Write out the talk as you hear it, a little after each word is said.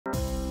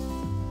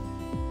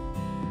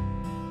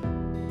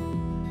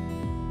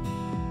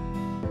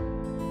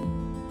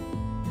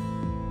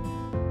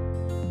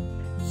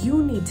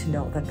you need to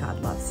know that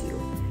God loves you.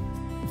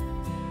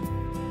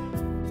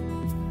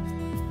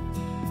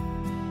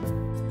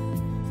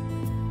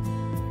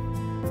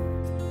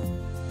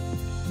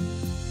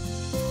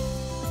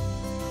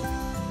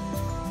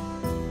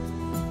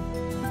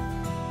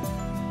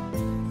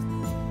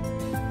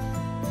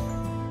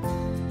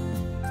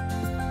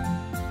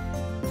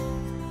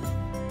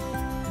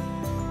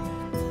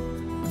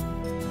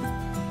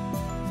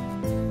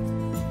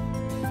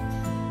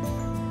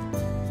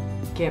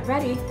 Get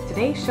ready.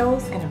 Today's show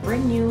is going to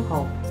bring you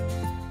hope.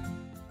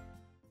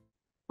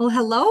 Well,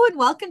 hello and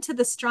welcome to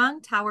the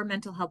Strong Tower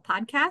Mental Health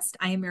Podcast.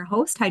 I am your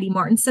host, Heidi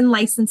Mortensen,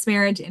 licensed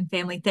marriage and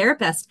family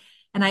therapist.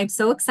 And I'm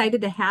so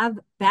excited to have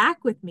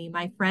back with me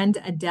my friend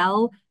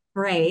Adele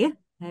Vrey,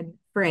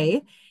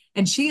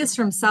 and she is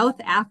from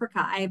South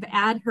Africa. I've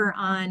had her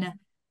on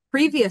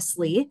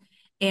previously,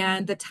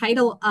 and the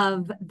title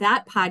of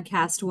that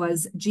podcast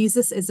was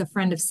Jesus is a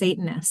Friend of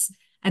Satanists.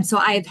 And so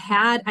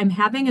I'm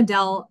having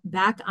Adele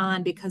back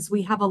on because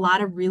we have a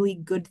lot of really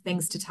good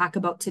things to talk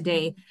about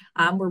today.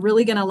 We're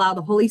really going to allow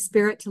the Holy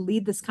Spirit to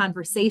lead this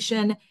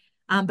conversation.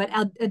 But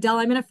Adele,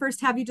 I'm going to first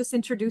have you just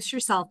introduce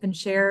yourself and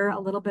share a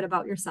little bit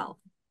about yourself.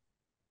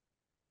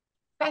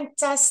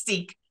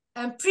 Fantastic.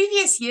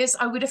 Previous years,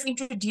 I would have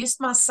introduced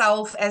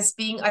myself as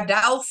being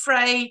Adele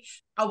Vrey.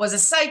 I was a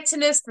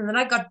Satanist, and then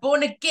I got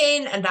born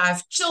again, and I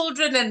have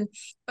children.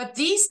 But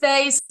these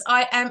days,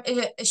 I am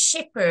a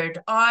shepherd.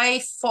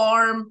 I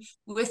farm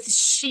with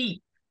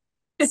sheep.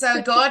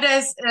 So God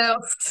has a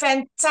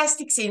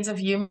fantastic sense of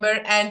humor,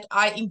 and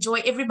I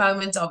enjoy every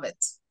moment of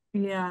it.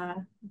 Yeah,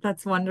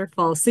 that's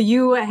wonderful. So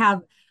you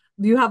have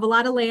a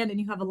lot of land and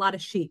you have a lot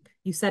of sheep.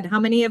 You said, how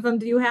many of them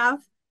do you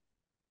have?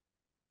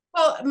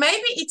 Well,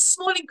 maybe it's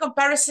small in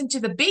comparison to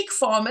the big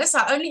farmers.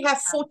 I only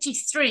have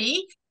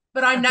 43,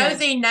 but I know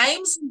their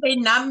names and their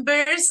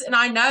numbers, and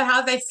I know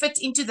how they fit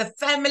into the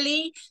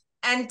family,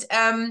 and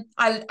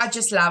I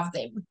just love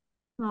them.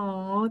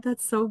 Oh,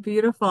 that's so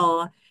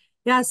beautiful.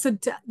 Yeah, so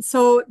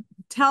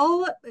tell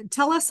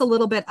us a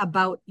little bit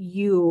about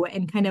you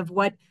and kind of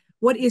what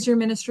is your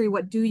ministry,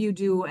 what do you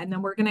do, and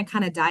then we're going to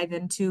kind of dive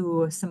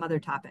into some other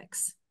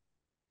topics.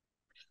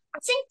 I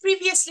think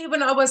previously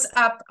when I was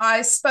up,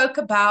 I spoke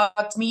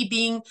about me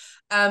being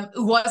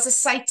was a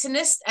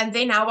Satanist, and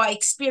then how I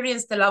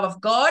experienced the love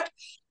of God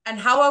and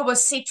how I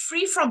was set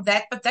free from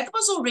that. But that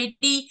was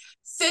already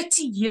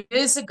 30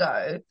 years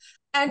ago.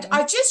 And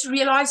I just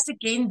realized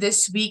again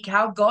this week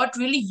how God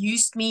really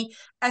used me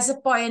as a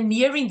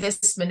pioneer in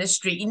this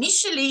ministry.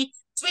 Initially,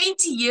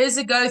 20 years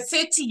ago,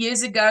 30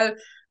 years ago,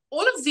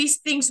 all of these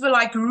things were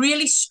like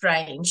really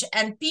strange,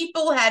 and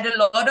people had a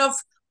lot of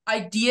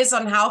ideas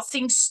on how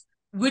things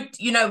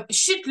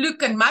should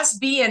look and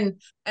must be, and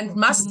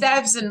must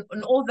haves, and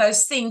all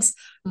those things.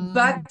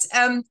 But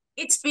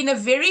it's been a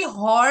very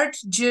hard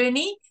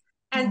journey,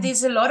 and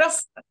there's a lot of,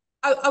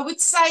 I would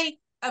say,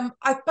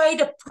 I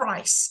paid a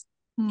price,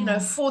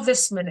 for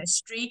this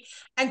ministry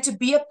and to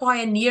be a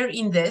pioneer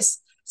in this.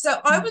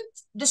 So I would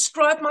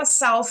describe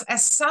myself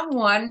as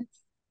someone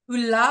who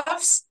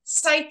loves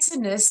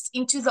Satanists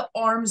into the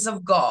arms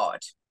of God.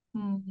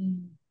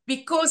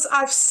 Because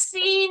I've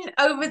seen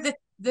over the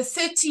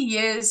 30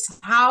 years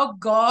how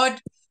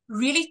God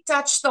really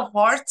touched the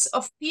hearts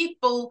of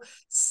people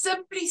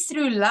simply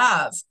through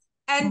love.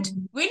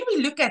 And when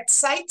we look at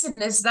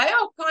Satanists, they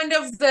are kind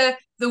of the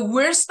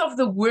worst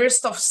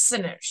of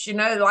sinners,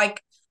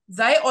 like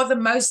they are the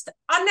most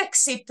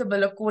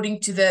unacceptable according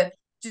to the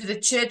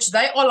church.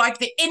 They are like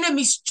the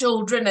enemy's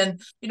children,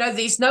 and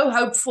there's no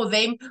hope for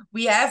them.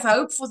 We have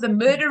hope for the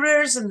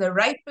murderers and the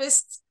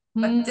rapists,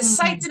 but the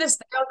Satanists,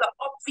 they are the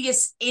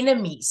obvious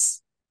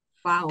enemies.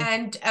 Wow.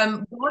 And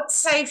God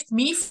saved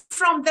me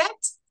from that.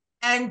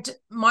 And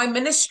my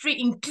ministry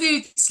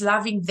includes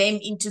loving them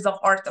into the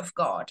heart of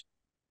God.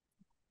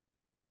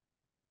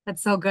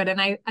 That's so good.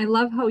 And I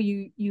love how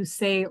you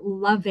say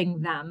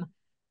loving them.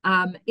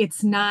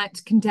 It's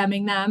not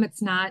condemning them.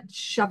 It's not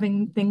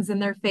shoving things in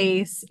their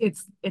face.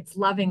 It's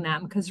loving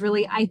them. Because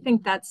really, I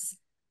think that's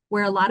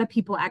where a lot of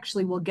people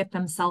actually will get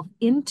themselves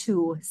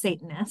into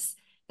Satanists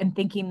and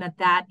thinking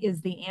that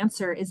is the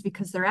answer, is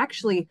because they're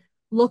actually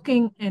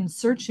looking and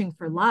searching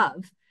for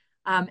love.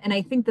 And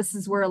I think this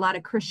is where a lot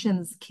of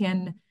Christians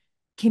can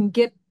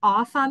get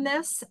off on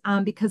this,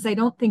 because I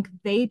don't think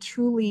they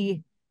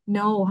truly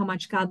know how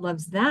much God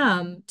loves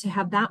them to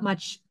have that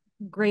much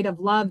great of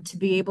love to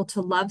be able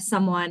to love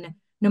someone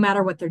no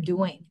matter what they're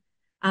doing.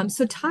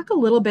 So talk a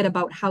little bit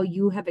about how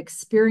you have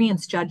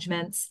experienced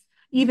judgments,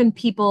 even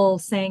people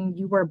saying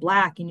you wear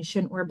black and you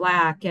shouldn't wear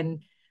black, and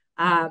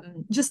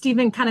just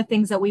even kind of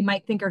things that we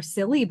might think are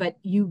silly, but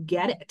you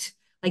get it.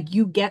 Like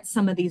you get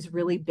some of these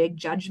really big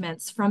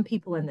judgments from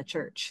people in the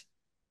church.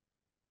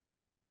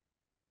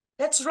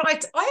 That's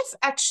right. I've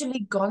actually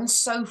gone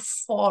so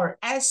far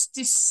as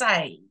to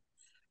say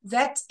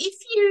that if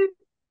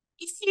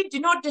you do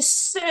not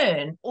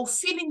discern or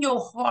feel in your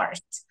heart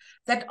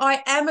that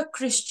I am a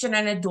Christian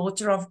and a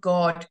daughter of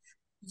God,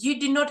 you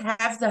do not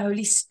have the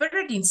Holy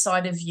Spirit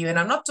inside of you. And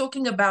I'm not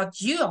talking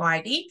about you,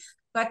 Heidi.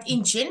 but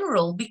in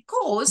general,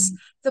 because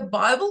the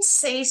Bible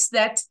says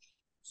that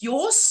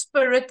your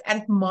spirit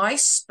and my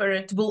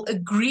spirit will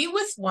agree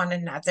with one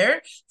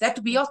another that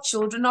we are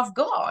children of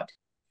God.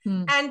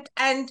 Mm-hmm.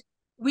 And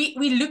we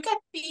look at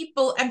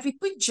people and we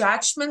put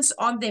judgments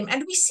on them,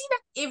 and we see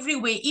that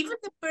everywhere. Even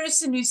the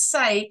person who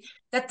say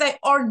that they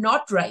are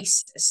not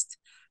racist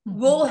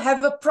will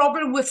have a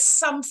problem with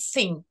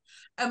something.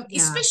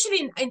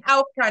 Especially in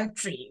our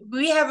country,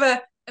 we have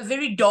a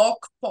very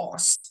dark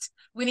past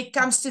when it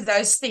comes to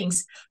those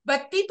things.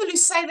 But people who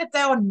say that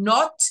they are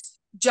not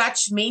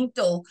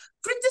judgmental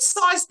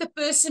criticize the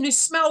person who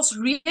smells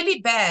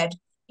really bad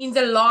in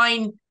the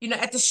line,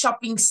 at the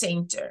shopping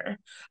center.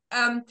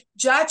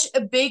 Judge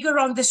a beggar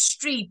on the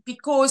street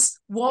because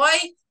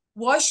why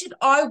should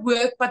I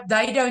work but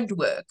they don't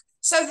work?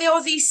 So there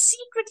are these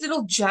secret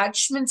little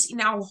judgments in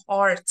our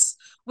hearts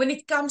when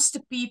it comes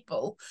to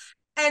people.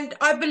 And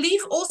I believe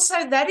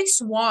also that is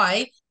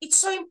why it's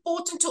so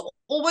important to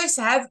always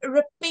have a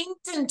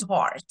repentant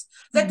heart.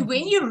 That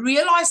when you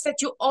realize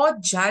that you are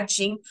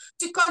judging,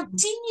 to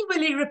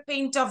continually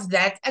repent of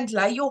that and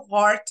lay your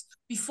heart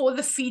before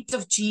the feet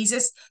of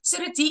Jesus so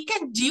that he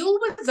can deal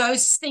with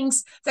those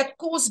things that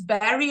cause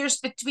barriers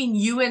between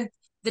you and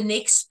the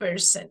next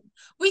person.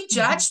 We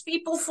judge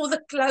people for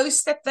the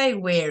clothes that they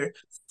wear,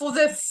 for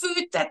the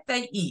food that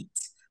they eat,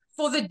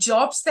 for the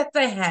jobs that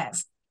they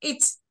have.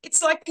 It's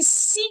like a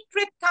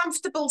secret,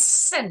 comfortable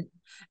sin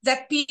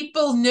that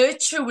people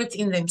nurture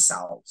within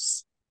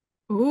themselves.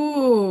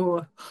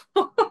 Ooh,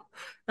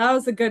 that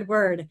was a good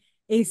word.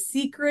 A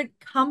secret,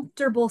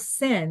 comfortable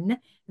sin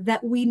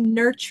that we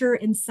nurture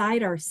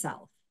inside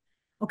ourselves.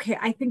 Okay,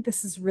 I think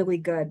this is really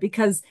good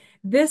because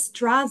this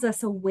draws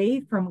us away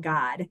from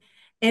God.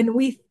 And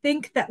we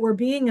think that we're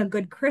being a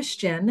good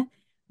Christian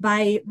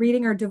by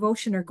reading our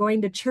devotion or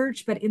going to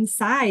church, but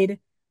inside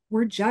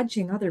we're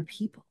judging other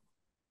people.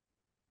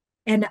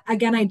 And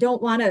again, I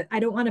don't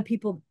want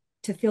people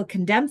to feel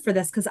condemned for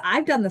this because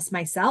I've done this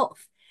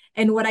myself.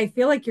 And what I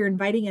feel like you're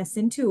inviting us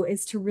into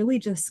is to really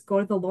just go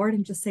to the Lord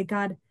and just say,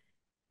 God,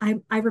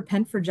 I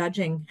repent for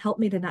judging. Help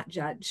me to not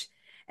judge.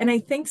 And I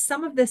think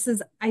some of this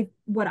is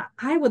what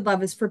I would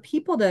love is for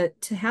people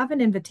to have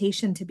an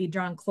invitation to be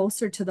drawn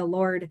closer to the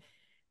Lord,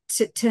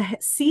 to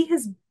see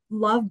his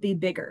love be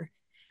bigger.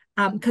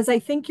 Because I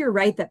think you're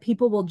right that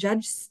people will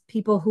judge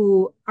people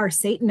who are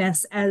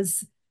Satanists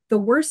as the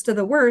worst of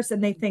the worst,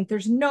 and they think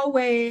there's no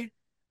way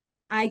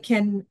I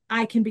can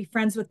be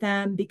friends with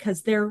them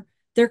because they're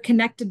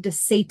connected to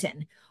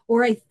Satan.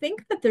 Or I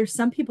think that there's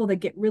some people that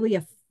get really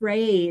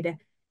afraid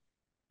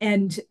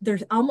and they're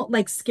almost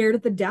like scared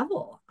of the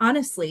devil,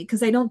 honestly,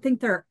 because I don't think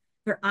they're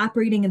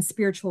operating in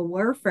spiritual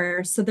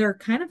warfare. So they're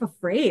kind of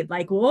afraid,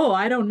 like, whoa,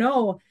 I don't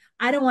know.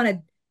 I don't want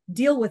to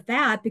deal with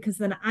that because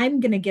then I'm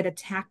going to get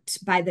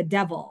attacked by the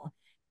devil.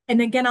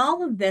 And again,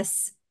 all of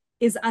this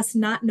is us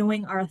not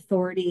knowing our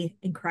authority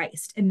in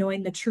Christ and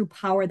knowing the true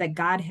power that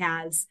God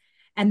has.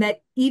 And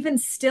that even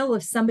still,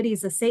 if somebody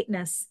is a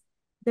Satanist,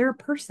 they're a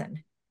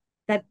person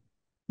that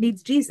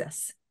needs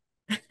Jesus.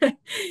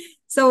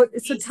 So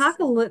talk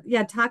a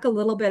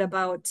little bit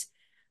about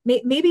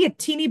maybe a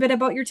teeny bit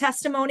about your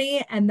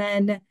testimony and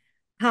then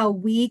how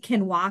we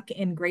can walk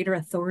in greater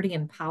authority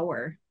and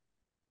power.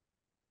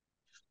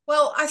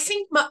 Well, I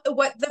think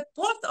what the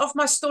part of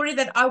my story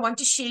that I want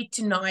to share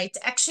tonight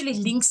actually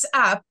links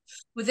up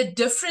with a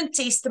different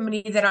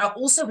testimony that I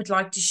also would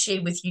like to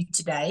share with you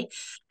today,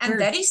 and Sure.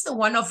 that is the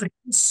one of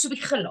Riaan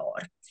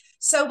Sweigalaar.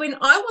 So when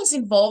I was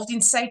involved in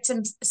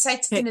Okay,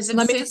 Satanism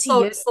let me just 30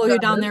 slow years slow you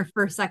down ago. there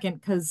for a second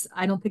because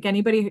I don't think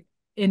anybody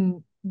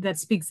in that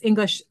speaks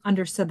English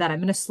understood that. I'm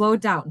going to slow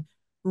it down.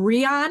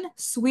 Riaan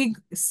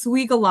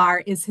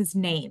Sweigalaar is his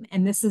name,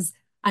 and this is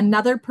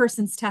another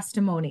person's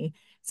testimony.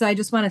 So I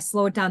just want to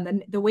slow it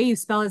down. The way you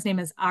spell his name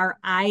is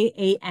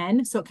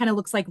Rian. So it kind of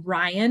looks like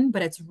Ryan,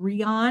 but it's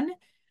Riaan.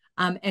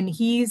 And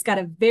he's got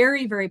a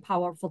very, very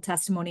powerful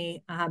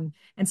testimony. And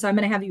so I'm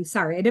going to have you,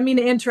 sorry, I didn't mean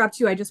to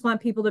interrupt you. I just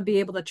want people to be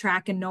able to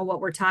track and know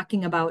what we're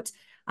talking about.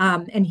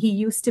 And he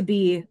used to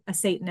be a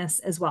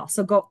Satanist as well.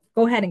 So go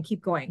ahead and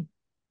keep going.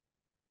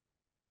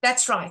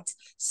 That's right.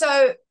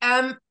 So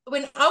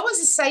when I was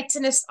a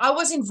Satanist, I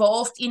was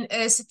involved in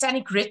a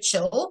satanic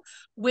ritual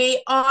where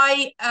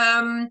I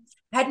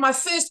had my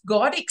first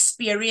God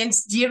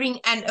experience during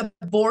an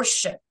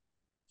abortion.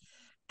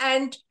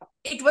 And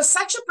it was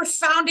such a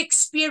profound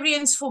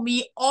experience for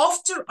me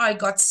after I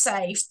got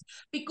saved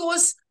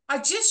because I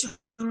just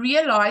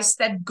realized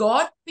that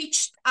God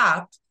pitched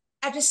up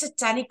at a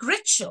satanic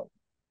ritual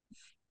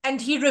and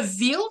he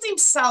revealed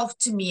himself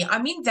to me.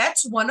 I mean,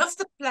 that's one of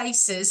the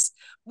places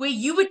where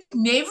you would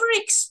never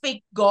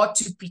expect God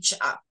to pitch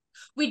up.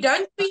 We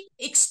don't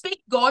expect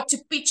God to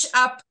pitch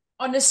up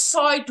on a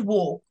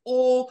sidewalk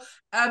or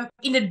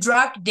in a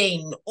drug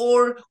den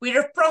or where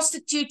a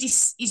prostitute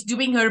is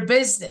doing her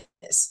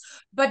business.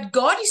 But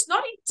God is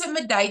not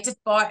intimidated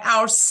by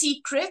our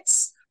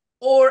secrets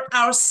or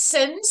our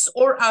sins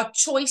or our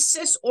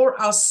choices or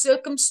our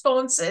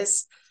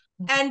circumstances.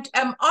 And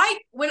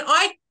when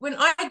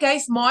I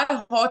gave my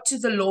heart to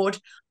the Lord,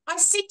 I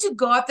said to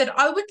God that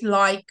I would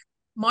like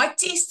my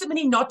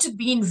testimony not to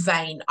be in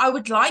vain. I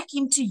would like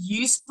him to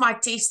use my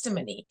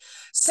testimony.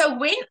 So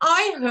when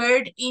I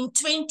heard in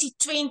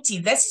 2020,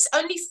 this is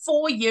only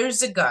 4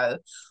 years ago,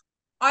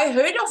 I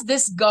heard of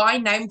this guy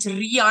named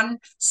Riaan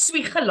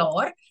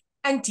Sweigalaar,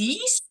 and he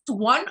is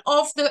one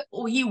of the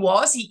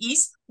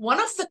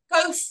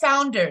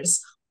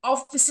co-founders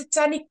of the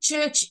Satanic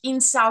Church in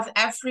South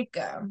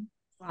Africa.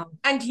 Wow.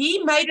 And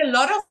he made a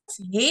lot of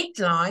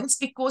headlines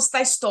because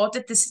they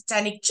started the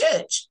Satanic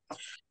Church.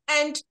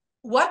 And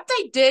what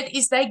they did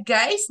is they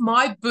gave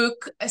my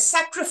book a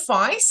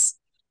sacrifice.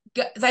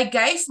 They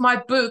gave my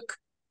book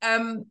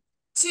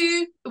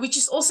which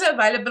is also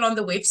available on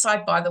the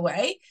website, by the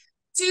way,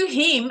 to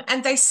him.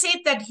 And they said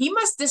that he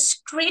must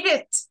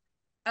discredit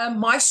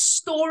my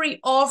story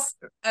of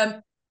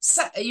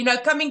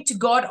coming to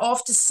God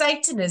after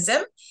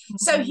Satanism.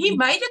 So he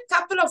made a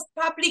couple of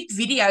public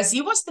videos.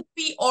 He was the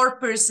PR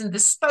person, the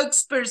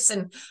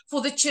spokesperson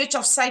for the Church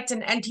of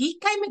Satan, and he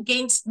came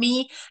against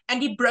me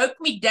and he broke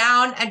me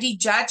down and he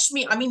judged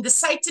me. I mean, the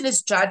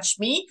Satanists judge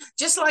me,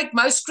 just like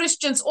most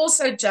Christians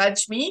also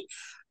judge me.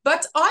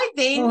 But I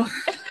then...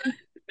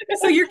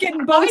 So you're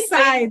getting both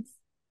sides.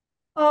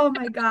 Oh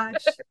my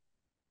gosh.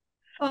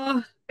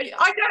 I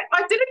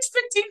didn't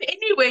fit in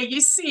anywhere,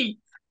 you see.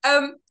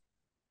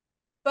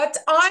 But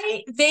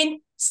I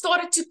then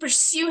started to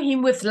pursue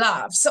him with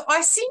love. So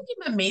I sent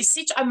him a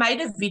message. I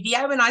made a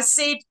video and I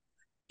said,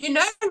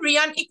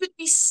 Riaan, it would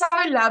be so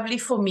lovely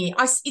for me.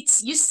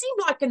 You seem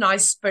like a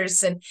nice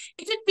person.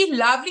 It would be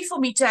lovely for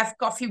me to have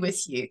coffee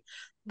with you.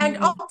 And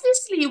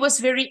obviously he was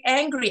very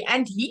angry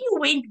and he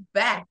went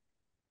back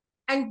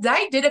and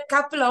they did a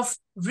couple of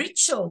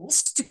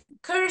rituals to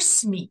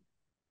curse me.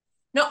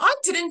 Now, I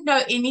didn't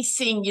know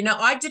anything,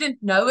 I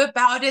didn't know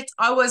about it.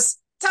 I was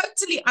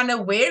totally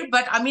unaware,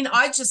 but I mean,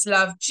 I just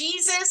love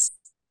Jesus.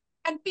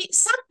 And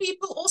some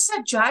people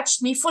also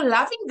judged me for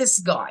loving this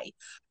guy.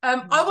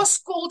 I was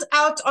called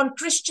out on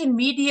Christian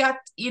media,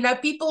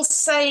 people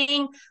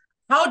saying,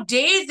 how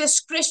dare this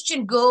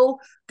Christian girl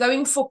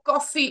going for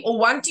coffee or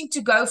wanting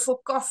to go for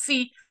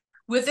coffee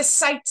with a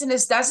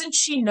Satanist? Doesn't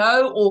she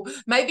know? Or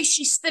maybe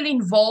she's still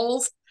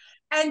involved.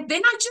 And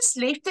then I just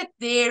left it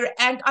there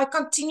and I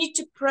continued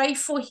to pray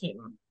for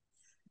him.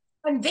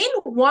 And then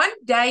one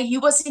day he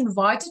was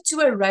invited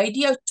to a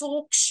radio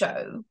talk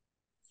show,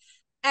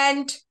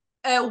 and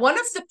one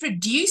of the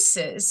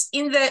producers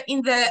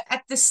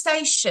at the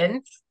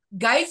station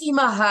gave him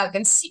a hug,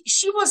 and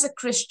she was a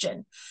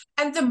Christian.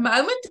 And the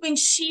moment when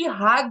she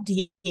hugged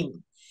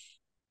him,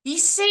 he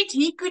said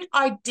he could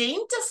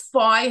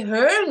identify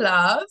her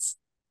love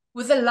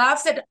with the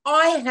love that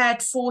I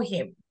had for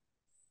him.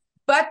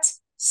 But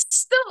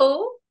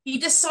still, he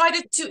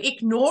decided to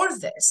ignore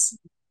this.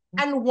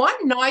 And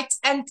one night,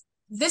 and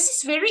this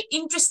is very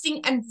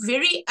interesting and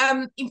very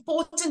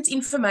important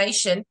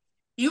information,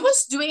 he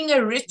was doing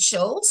a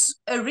ritual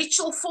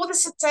for the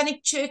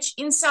Satanic Church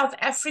in South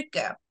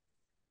Africa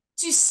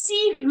to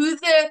see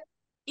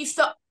if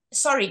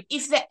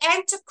the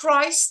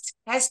Antichrist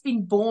has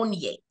been born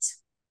yet.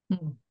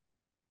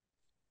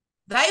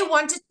 They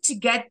wanted to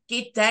get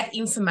that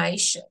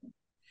information.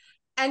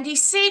 And he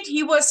said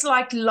he was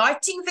like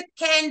lighting the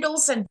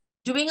candles and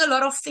doing a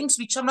lot of things,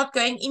 which I'm not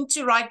going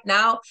into right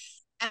now.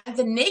 And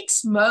the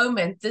next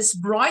moment, this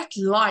bright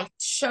light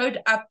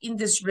showed up in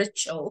this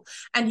ritual,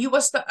 and he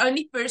was the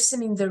only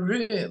person in the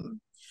room.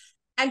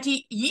 And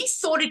he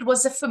thought it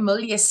was a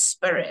familiar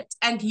spirit.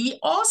 And he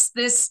asked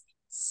this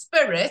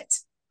spirit,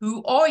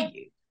 who are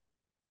you?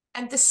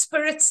 And the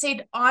spirit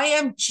said, I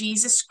am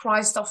Jesus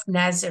Christ of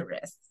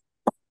Nazareth.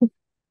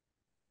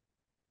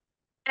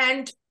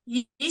 And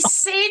he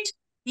said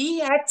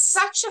he had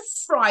such a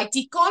fright.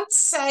 He can't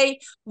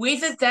say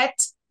whether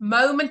that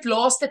moment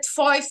lasted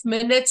 5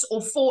 minutes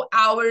or 4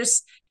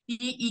 hours.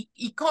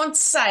 He can't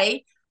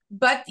say,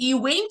 but he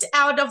went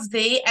out of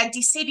there and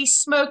he said he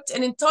smoked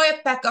an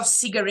entire pack of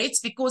cigarettes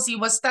because he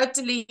was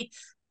totally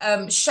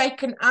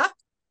shaken up.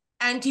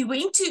 And he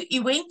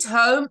went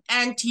home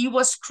and he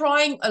was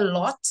crying a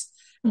lot.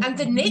 And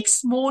the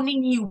next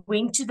morning he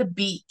went to the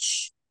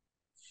beach.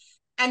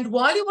 And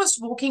while he was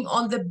walking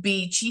on the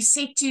beach, he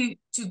said to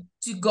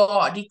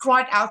God, he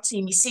cried out to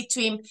him. He said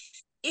to him,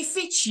 if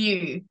it's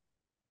you,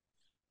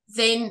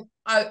 then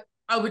I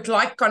would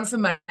like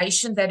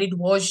confirmation that it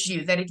was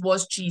you, that it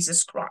was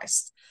Jesus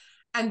Christ.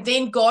 And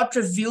then God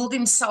revealed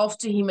himself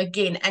to him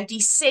again. And he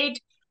said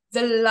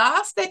the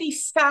love that he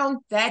found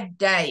that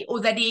day, or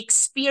that he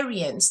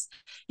experienced,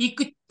 he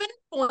could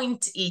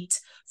pinpoint it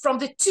from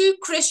the 2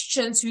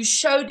 Christians who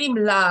showed him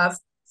love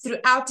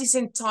throughout his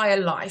entire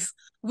life,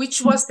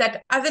 which was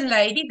that other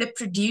lady, the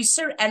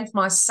producer, and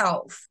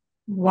myself.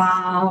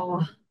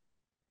 Wow.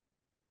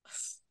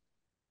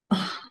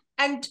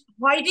 And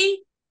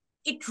Heidi,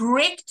 it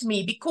wrecked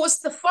me, because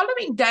the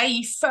following day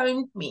he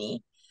phoned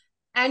me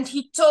and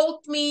he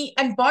told me,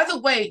 and by the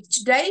way,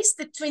 today is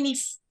the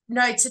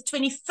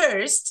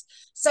 21st.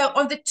 So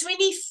on the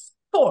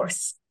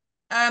 24th,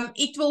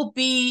 it will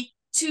be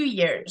 2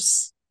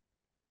 years.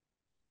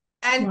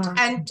 And,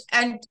 Wow.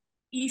 and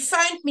he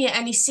phoned me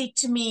and he said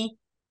to me,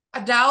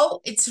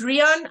 Adele, it's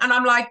Riaan. And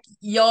I'm like,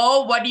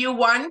 yo, what do you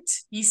want?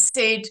 He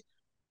said,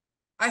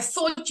 I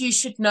thought you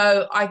should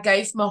know I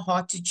gave my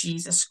heart to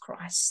Jesus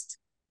Christ.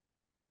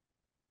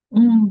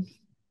 Mm.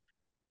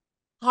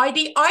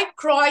 Heidi, I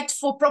cried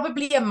for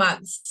probably a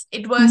month.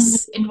 It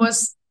Mm.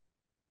 was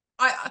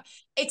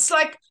it's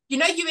like,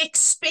 you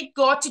expect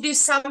God to do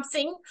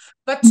something,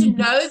 but to Mm.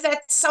 know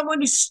that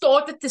someone who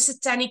started the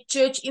Satanic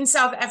Church in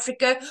South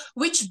Africa,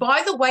 which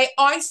by the way,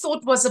 I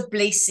thought was a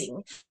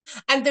blessing.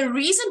 And the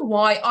reason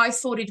why I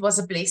thought it was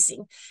a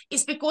blessing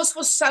is because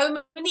for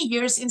so many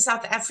years in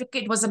South Africa,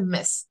 it was a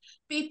myth.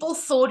 People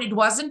thought it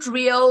wasn't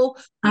real.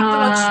 People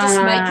are just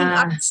making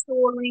up Ah,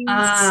 stories.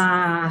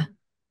 ah,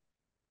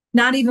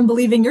 not even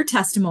believing your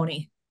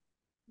testimony.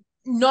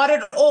 Not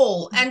at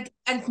all. And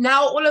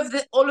now all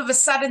of a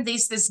sudden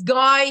there's this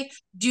guy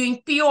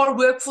doing PR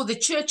work for the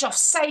Church of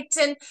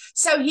Satan.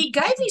 So he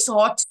gave his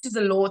heart to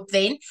the Lord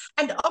then,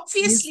 and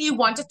obviously He's, he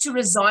wanted to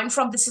resign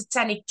from the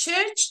Satanic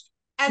Church,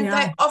 and they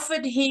yeah.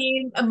 offered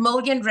him R1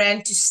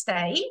 million to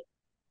stay.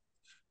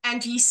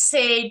 And he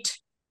said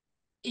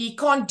he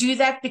can't do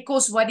that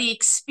because what he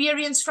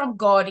experienced from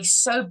God is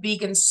so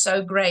big and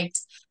so great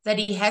that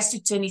he has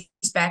to turn his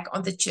back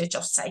on the Church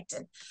of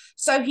Satan.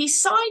 So he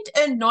signed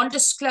a non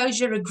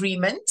disclosure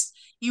agreement.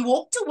 He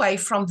walked away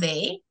from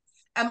there.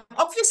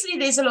 Obviously,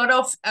 there's a lot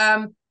of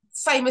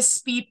famous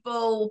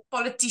people,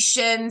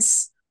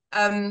 politicians,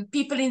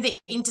 people in the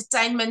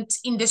entertainment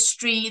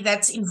industry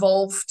that's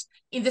involved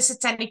in the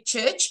Satanic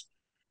Church.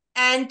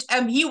 And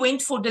he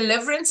went for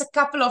deliverance, a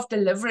couple of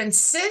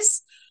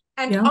deliverances.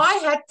 And Yeah. I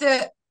had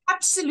the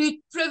absolute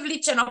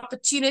privilege and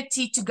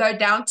opportunity to go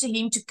down to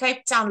him to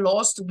Cape Town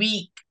last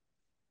week.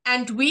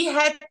 And we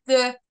had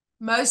the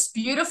most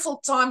beautiful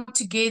time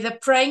together,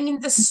 praying in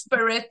the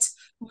spirit,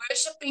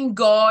 worshiping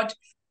God.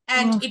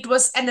 And Oh, it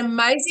was an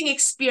amazing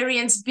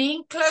experience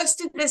being close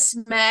to this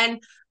man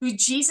who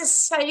Jesus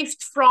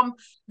saved from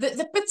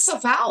the pits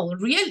of hell,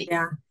 really.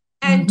 yeah.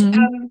 And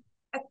Mm-hmm.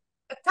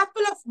 a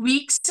couple of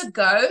weeks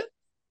ago,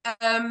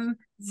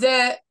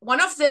 the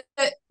one of the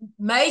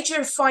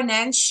major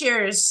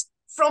financiers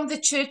from the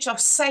Church of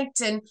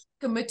Satan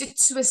committed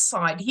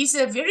suicide. He's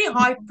a very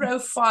high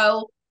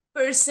profile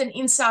person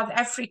in South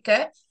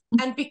Africa,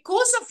 and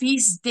because of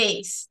his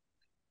death,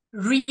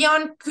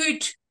 Riaan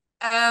could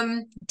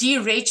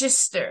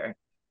deregister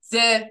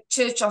the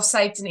Church of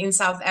Satan in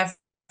South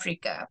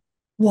Africa.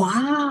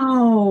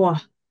 Wow.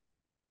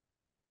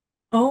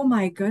 Oh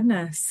my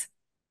goodness.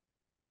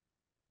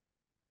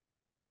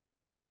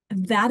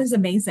 That is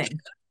amazing.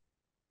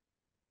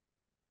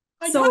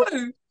 I So, know.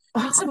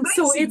 It's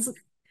oh, amazing.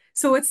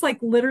 so it's like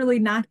literally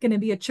not going to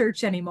be a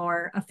church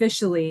anymore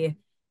officially.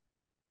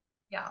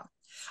 Yeah.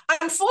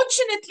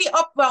 Unfortunately,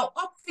 well,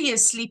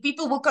 obviously,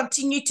 people will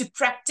continue to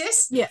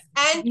practice, Yeah.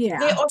 and there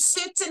Yeah. are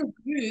certain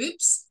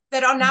groups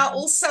that are now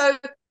also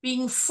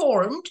being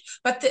formed,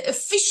 but the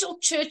official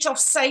Church of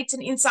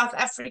Satan in South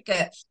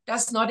Africa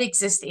does not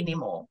exist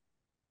anymore.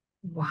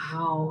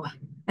 Wow.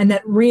 And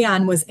that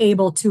Riaan was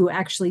able to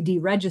actually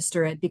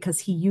deregister it because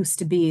he used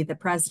to be the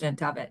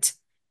president of it.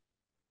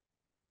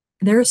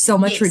 There's so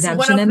much Yes, one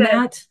redemption of in the,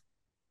 that.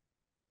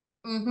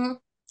 mm-hmm,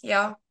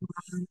 yeah.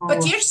 But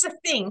Oh, here's the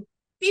thing,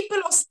 people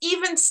are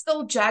even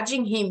still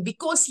judging him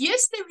because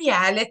here's the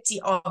reality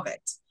of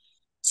it.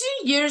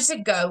 2 years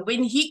ago,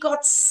 when he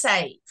got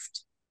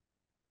saved,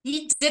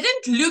 he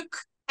didn't look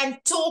and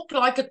talk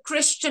like a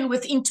Christian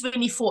within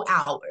 24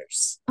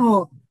 hours.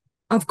 oh,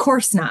 of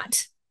course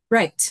not.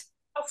 Right.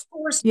 Of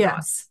course not.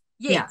 Yes.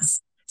 Yeah. Yes.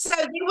 So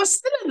there was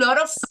still a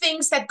lot of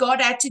things that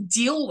God had to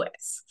deal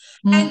with.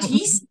 And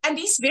Mm.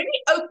 he's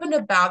very open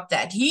about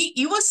that.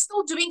 He was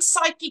still doing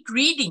psychic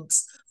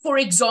readings, for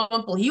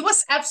example. He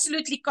was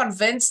absolutely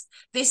convinced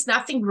there's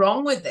nothing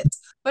wrong with it.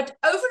 But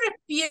over a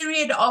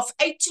period of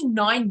 8 to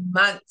 9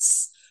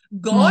 months,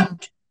 Mm.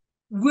 God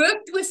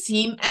worked with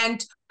him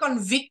and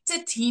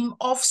convicted him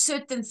of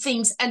certain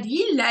things. And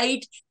he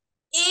laid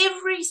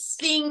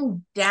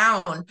everything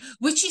down,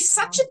 which is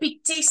such a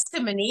big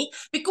testimony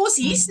because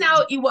he's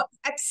now, Mm.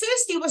 at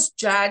first, he was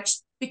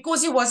judged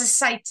because he was a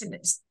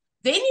Satanist.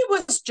 Then he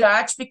was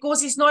judged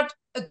because he's not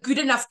a good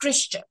enough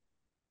Christian.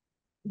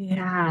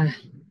 Yeah.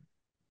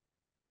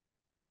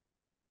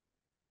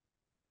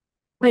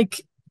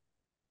 Like,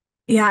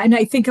 yeah. And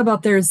I think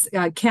about there's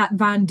Kat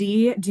Von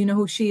D. Do you know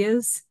who she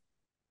is?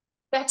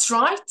 That's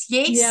right.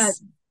 Yeah,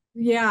 Yes.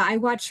 yeah, I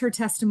watched her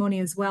testimony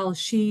as well.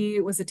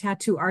 She was a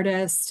tattoo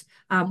artist,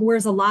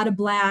 wears a lot of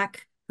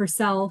black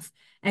herself,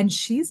 and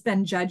she's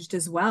been judged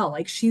as well.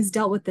 Like she's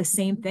dealt with the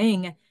same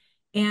thing.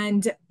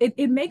 And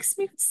it makes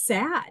me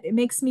sad. It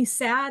makes me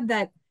sad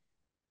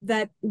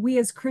that we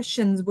as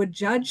Christians would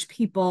judge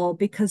people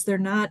because they're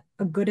not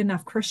a good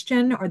enough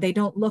Christian or they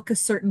don't look a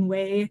certain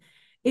way.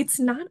 It's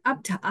not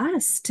up to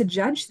us to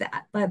judge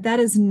that. But that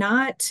is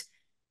not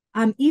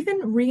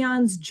even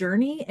Riaan's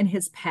journey and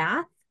his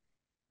path.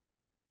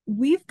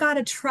 We've got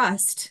to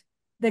trust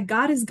that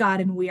God is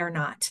God and we are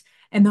not.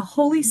 And the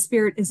Holy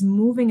Spirit is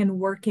moving and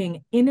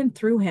working in and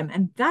through him.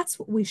 And that's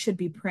what we should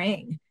be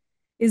praying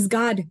is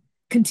God,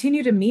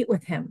 continue to meet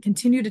with him,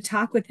 continue to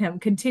talk with him,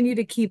 continue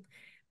to keep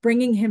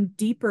bringing him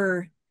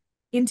deeper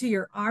into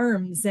your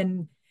arms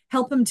and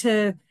help him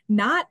to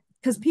not,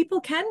 because people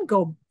can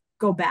go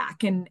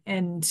back and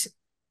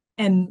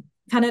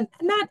kind of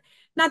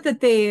not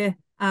that they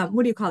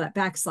what do you call that,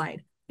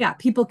 backslide. Yeah,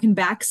 people can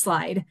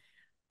backslide,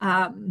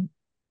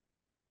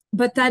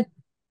 but that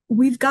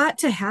we've got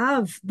to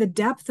have the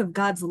depth of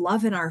God's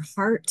love in our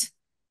heart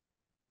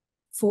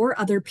for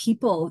other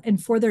people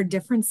and for their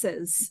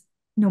differences,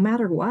 no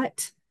matter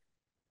what.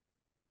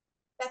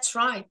 That's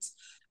right.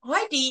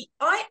 Heidi,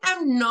 I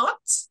am not,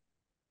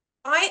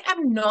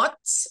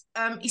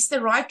 is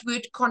the right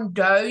word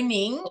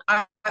condoning.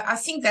 I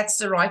think that's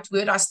the right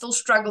word. I still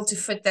struggle to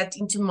fit that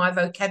into my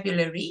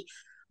vocabulary.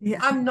 Yeah.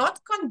 I'm not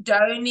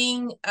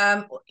condoning,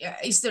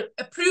 is the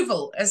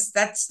approval, as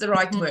that's the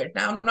right Mhm. word.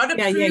 Now, I'm not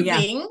Yeah.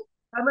 approving Yep.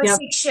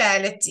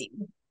 homosexuality,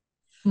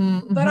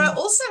 but I Mm-hmm.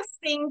 also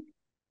think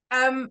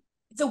um,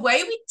 the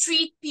way we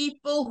treat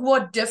people who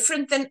are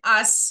different than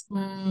us,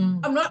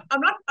 Mm-hmm.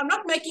 I'm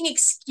not making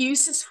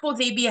excuses for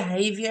their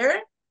behavior,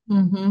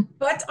 Mm-hmm.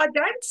 but I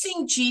don't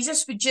think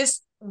Jesus would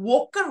just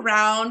walk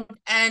around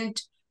and,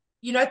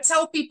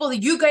 tell people,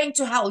 you're going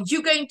to hell,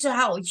 you're going to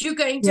hell, you're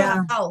going to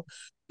Yeah. hell.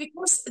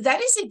 Because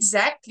that is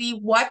exactly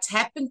what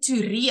happened to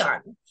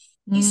Riaan.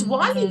 Is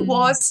while he Mm-hmm.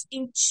 was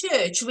in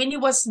church, when he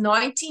was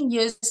 19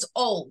 years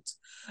old,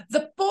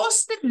 the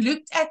pastor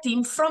looked at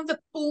him from the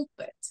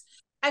pulpit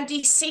and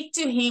he said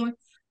to him,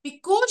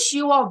 because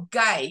you are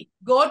gay,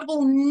 God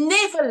will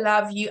never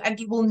love you and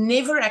he will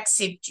never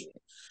accept you.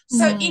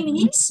 So in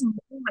Mm-hmm. his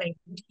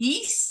mind,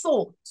 he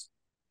thought,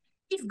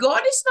 if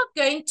God is not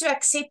going to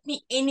accept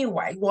me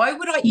anyway, why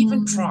would I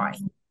even try?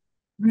 Mm-hmm.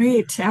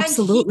 Right. And he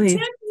Absolutely.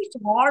 turned his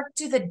heart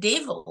to the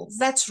devil.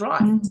 That's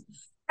right. Mm.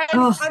 And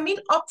Oh. I mean,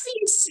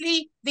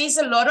 obviously, there's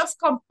a lot of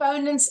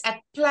components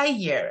at play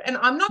here. And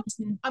I'm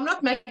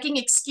not making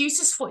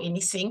excuses for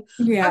anything.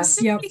 I'm Yeah. Yep.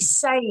 simply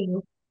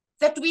saying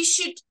that we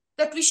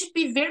should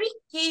be very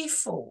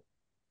careful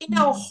in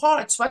our Mm.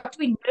 hearts what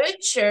we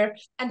nurture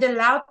and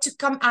allow to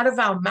come out of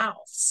our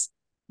mouths,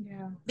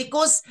 Yeah.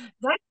 because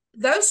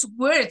those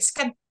words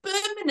can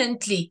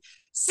permanently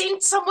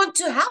send someone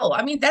to hell.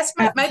 I mean, that's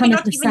maybe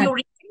not even 100%. your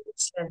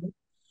intention.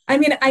 I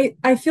mean,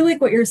 I feel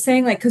like what you're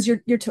saying, like, because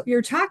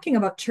you're talking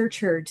about church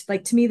hurt.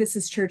 Like, to me, this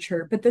is church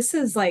hurt, but this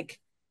is like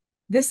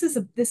this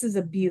is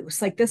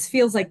abuse. Like, this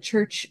feels like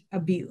church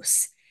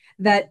abuse.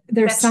 That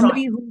there's That's right.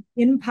 somebody who's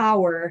in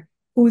power,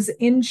 who's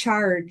in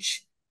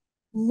charge,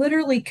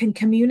 literally can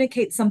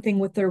communicate something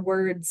with their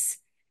words,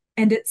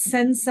 and it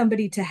sends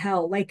somebody to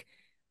hell. Like,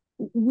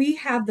 we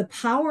have the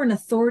power and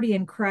authority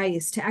in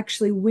Christ to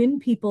actually win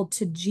people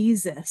to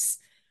Jesus,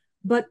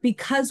 but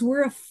because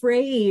we're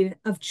afraid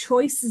of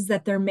choices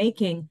that they're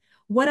making,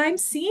 what I'm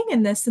seeing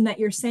in this and that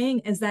you're saying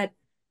is that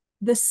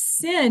the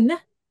sin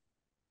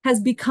has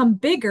become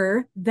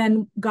bigger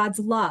than God's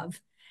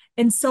love.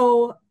 And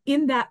so,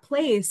 in that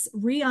place,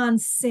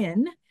 Rian's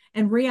sin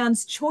and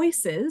Rian's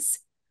choices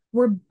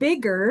were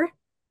bigger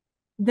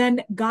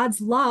than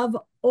God's love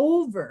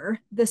over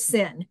the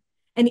sin.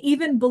 And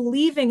even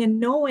believing and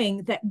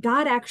knowing that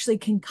God actually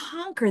can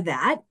conquer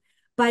that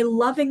by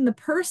loving the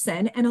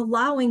person and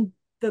allowing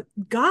the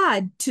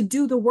God to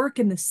do the work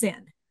in the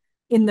sin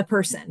in the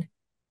person.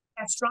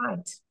 That's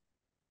right.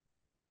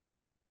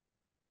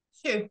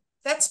 Phew,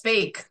 that's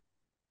big.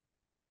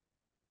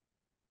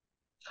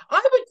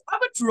 I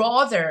would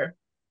rather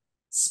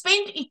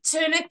spend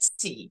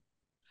eternity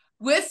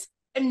with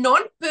a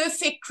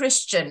non-perfect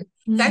Christian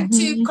than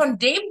to Mm-hmm.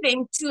 condemn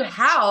them to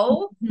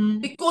hell Mm-hmm.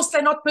 because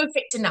they're not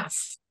perfect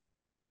enough.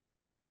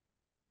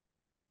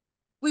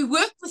 We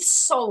work with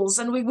souls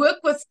and we work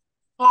with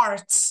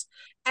hearts,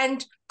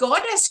 and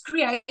God has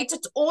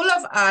created all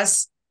of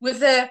us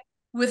with a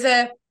with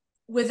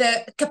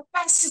a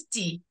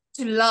capacity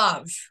to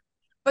love,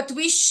 but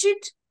we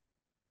should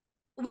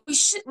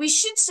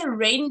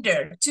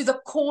surrender to the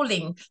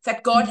calling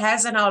that God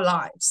has in our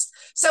lives.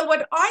 So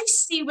what I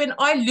see when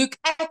I look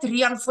at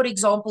Riaan, for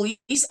example,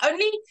 he's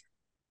only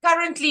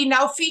currently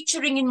now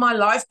featuring in my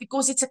life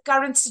because it's a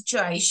current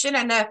situation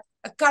and a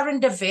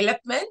current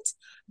development.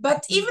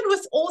 But even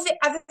with all the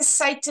other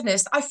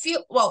Satanists, I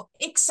feel, well,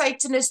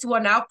 ex-Satanists who are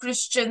now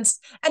Christians,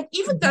 and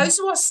even Mm-hmm. those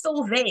who are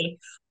still there,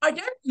 I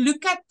don't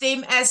look at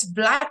them as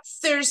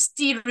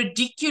bloodthirsty,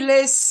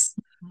 ridiculous,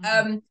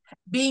 um,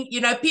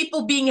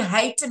 people being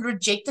hated and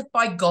rejected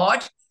by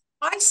God.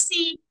 I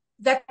see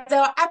that they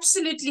are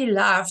absolutely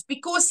loved,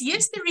 because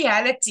here's the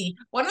reality.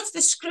 One of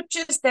the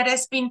scriptures that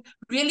has been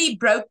really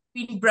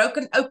been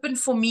broken open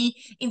for me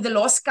in the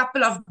last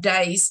couple of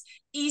days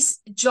is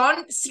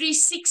John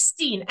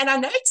 3:16. And I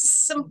know it's a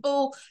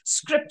simple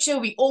scripture,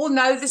 we all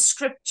know the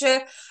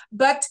scripture,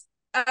 but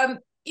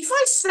if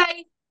I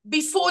say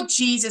before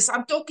Jesus,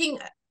 I'm talking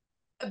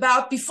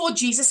about before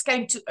Jesus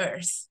came to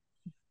earth.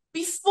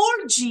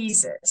 Before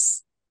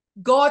Jesus,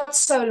 God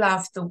so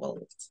loved the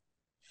world.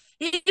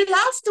 He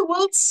loved the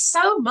world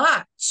so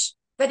much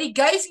that he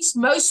gave his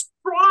most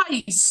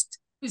prized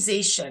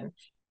possession,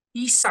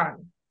 his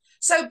son.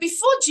 So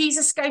before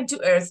Jesus came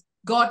to earth,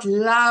 God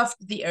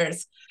loved the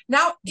earth.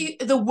 Now,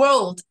 the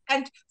world,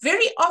 and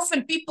very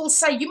often people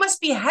say you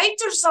must be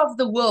haters of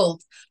the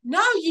world.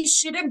 No, you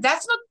shouldn't.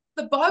 That's not,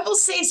 the Bible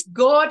says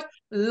God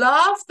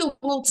loved the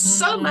world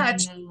so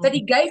much that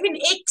he Mm, gave in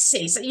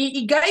excess.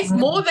 He gave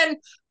mm,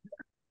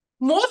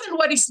 more than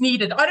what is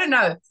needed. I don't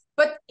know.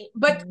 But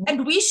mm,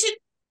 and we should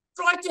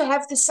try to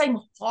have the same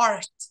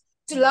heart,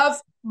 to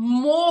love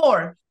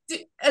more, to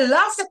a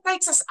love that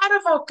takes us out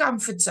of our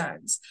comfort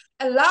zones,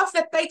 a love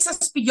that takes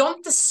us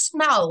beyond the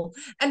smell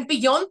and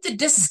beyond the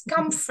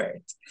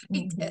discomfort.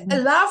 A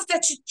mhm, love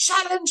that should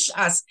challenge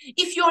us.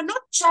 If you're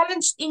not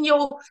challenged in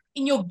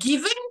your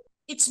giving,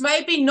 it's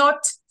maybe not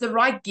the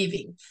right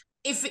giving.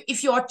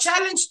 If you are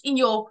challenged in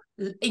your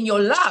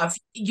love,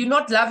 you're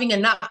not loving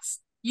enough.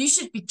 You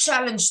should be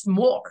challenged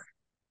more.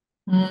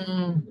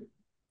 mm.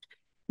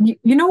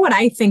 You know what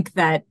I think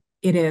that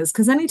it is?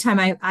 Because anytime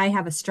I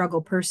have a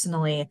struggle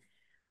personally,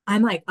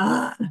 I'm like,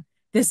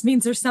 this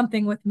means there's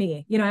something with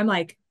me. I'm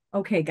like,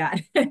 okay,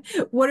 God,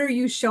 what are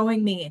you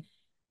showing me?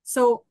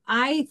 So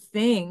I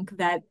think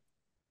that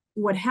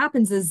what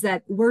happens is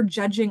that we're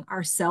judging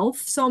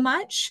ourselves so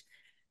much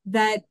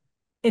that,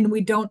 and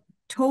we don't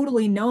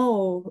totally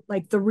know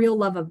like the real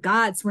love of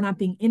God. So we're not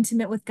being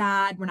intimate with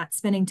God. We're not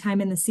spending time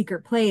in the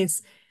secret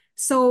place.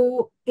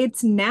 So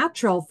it's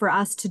natural for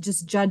us to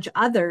just judge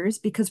others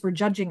because we're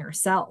judging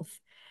ourselves.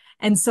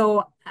 And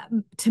so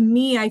to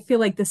me, I feel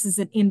like this is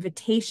an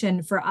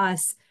invitation for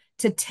us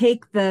to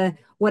take the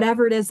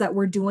whatever it is that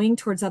we're doing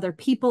towards other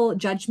people,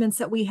 judgments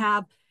that we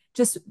have,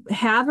 just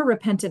have a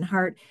repentant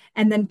heart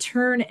and then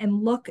turn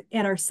and look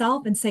at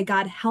ourselves and say,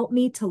 God, help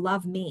me to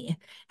love me.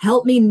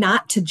 Help me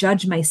not to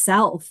judge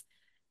myself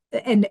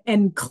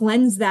and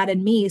cleanse that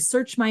in me.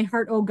 Search my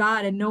heart, oh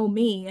God, and know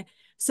me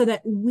so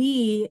that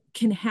we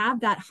can have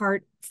that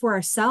heart for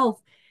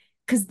ourselves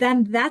because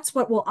then that's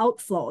what will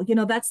outflow.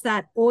 That's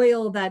that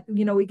oil that,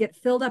 we get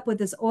filled up with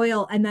this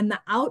oil and then the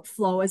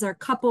outflow as our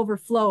cup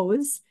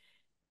overflows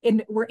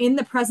and we're in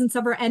the presence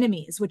of our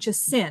enemies, which is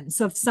sin.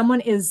 So if someone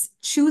is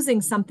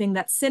choosing something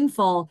that's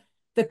sinful,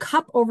 the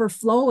cup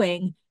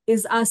overflowing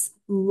is us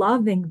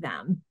loving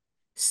them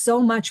so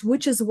much,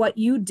 which is what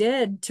you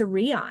did to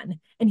Riaan.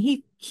 And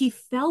he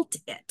felt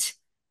it.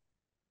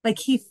 Like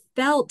he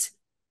felt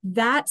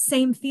that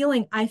same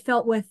feeling I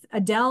felt with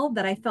Adele,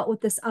 that I felt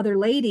with this other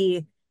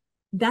lady.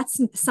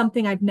 That's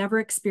something I've never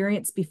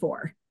experienced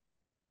before.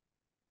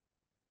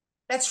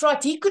 That's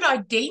right. He could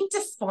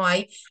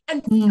identify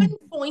and Mm.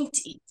 pinpoint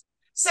it.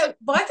 So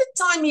by the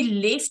time he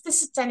left the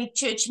Satanic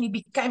Church and he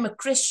became a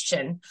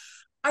Christian,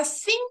 I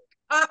think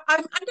I'm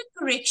under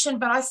correction,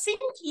 but I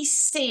think he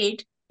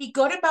said he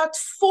got about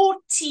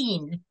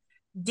 14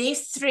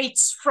 death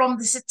threats from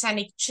the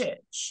Satanic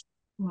Church.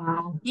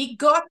 Wow. He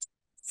got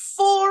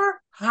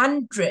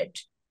 400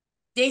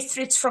 death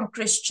threats from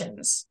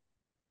Christians.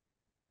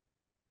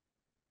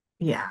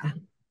 Yeah.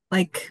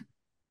 Like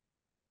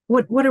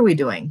what are we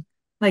doing?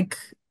 Like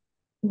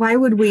why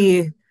would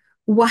we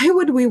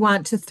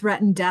want to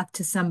threaten death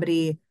to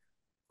somebody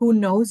who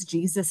knows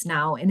Jesus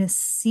now and is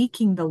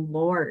seeking the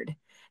Lord?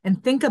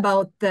 And think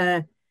about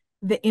the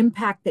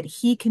impact that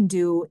he can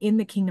do in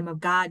the kingdom of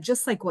God,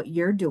 just like what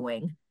you're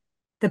doing.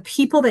 The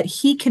people that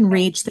he can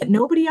reach that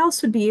nobody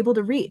else would be able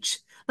to reach.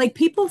 Like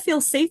people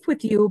feel safe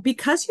with you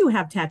because you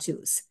have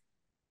tattoos.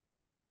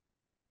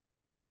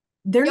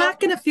 They're Yeah, not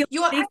going to feel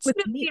you are safe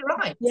with me. absolutely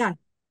right. Yeah.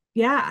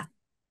 Yeah.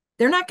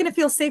 They're not going to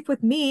feel safe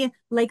with me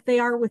like they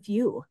are with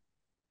you.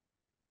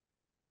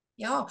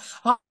 Yeah,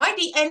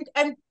 Heidi,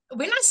 and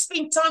when I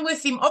spent time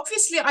with him,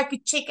 obviously I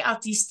could check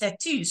out his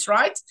tattoos,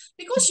 right?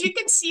 Because you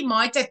can see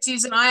my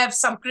tattoos, and I have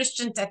some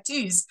Christian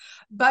tattoos.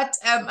 But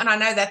and I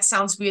know that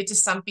sounds weird to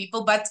some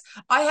people, but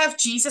I have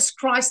Jesus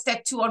Christ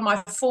tattoo on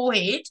my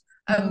forehead,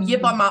 here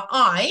by Mm-hmm. my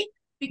eye,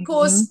 Mm-hmm.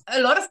 because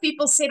a lot of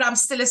people said I'm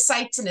still a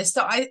Satanist.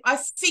 So I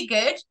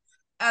figured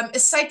a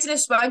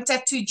Satanist won't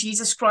tattoo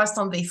Jesus Christ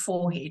on their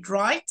forehead,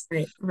 right?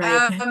 Right,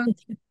 right. Um,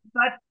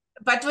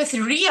 but with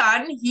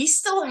Riaan, he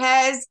still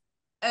has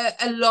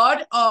a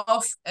lot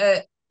of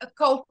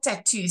occult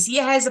tattoos. He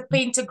has a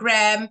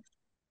pentagram,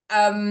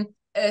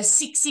 a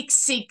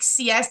 666.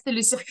 He has the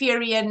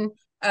Luciferian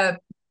uh,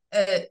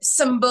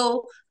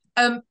 symbol.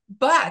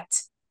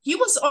 But he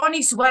was on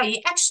his way.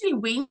 He actually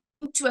went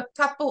to a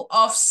couple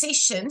of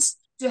sessions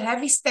to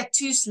have his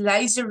tattoos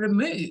laser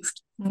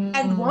removed.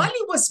 And while Mm,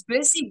 he was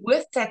busy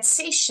with that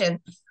session,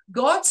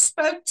 God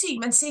spoke to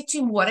him and said to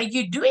him, "What are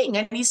you doing?"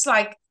 And he's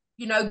like,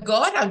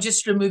 "God, I'm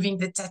just removing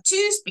the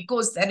tattoos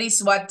because that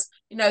is what,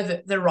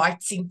 the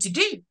right thing to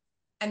do."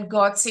 And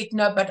God said,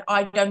 "No, but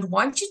I don't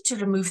want you to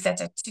remove the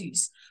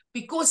tattoos,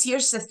 because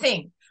here's the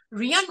thing.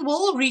 Riaan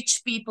will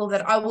reach people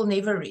that I will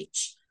never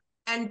reach.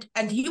 And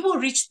he will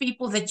reach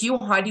people that you,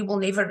 Heidi, will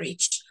never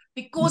reach.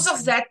 Because of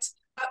mhm, that,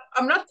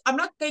 I'm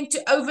not going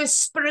to over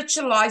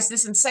spiritualize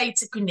this and say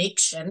it's a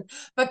connection,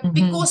 but mhm,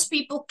 because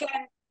people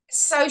can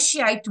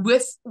associate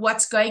with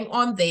what's going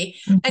on there.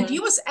 And he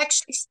mhm. was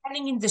actually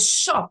standing in the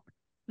shop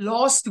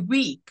last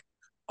week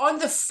on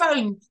the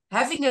phone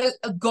having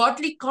a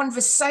godly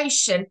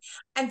conversation,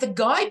 and the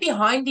guy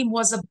behind him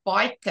was a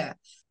biker.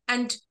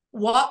 And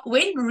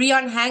when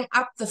Riaan hung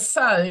up the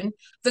phone,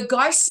 the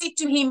guy said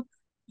to him,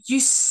 "You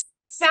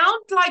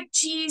sound like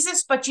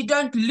Jesus, but you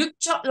don't look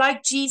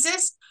like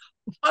Jesus.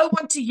 I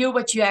want to hear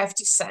what you have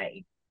to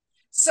say."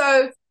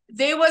 So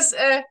there was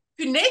a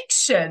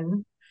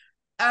connection,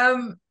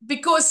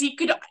 because he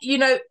could,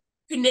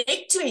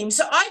 connect to him.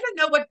 So I don't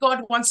know what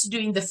God wants to do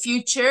in the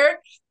future,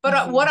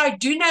 but what I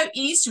do know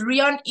is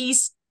Riaan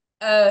is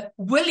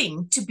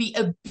willing to be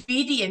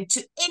obedient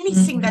to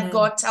anything that Mm-hmm.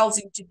 God tells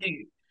him to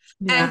do.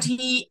 Yeah. And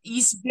he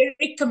is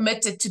very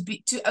committed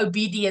to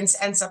obedience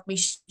and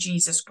submission to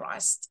Jesus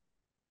Christ.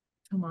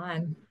 Come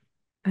on.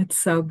 That's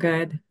so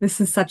good.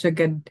 This is such a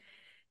good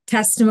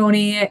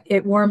testimony.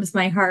 It warms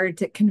my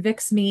heart. It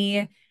convicts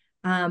me,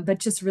 but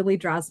just really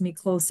draws me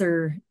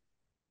closer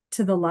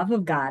to the love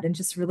of God and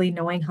just really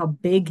knowing how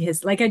big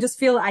his, like, I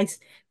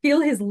feel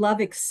his love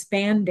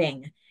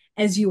expanding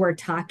as you are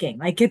talking.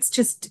 Like it's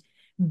just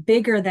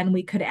bigger than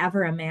we could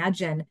ever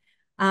imagine.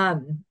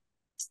 Um,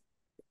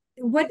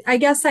 what I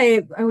guess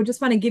I would just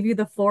want to give you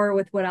the floor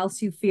with what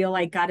else you feel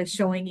like God is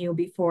showing you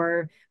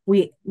before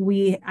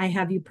I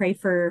have you pray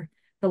for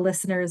the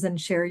listeners and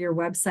share your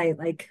website.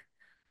 Like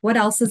what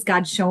else is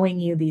God showing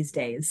you these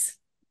days?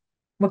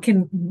 What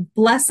can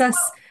bless us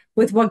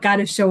with what God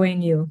is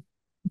showing you?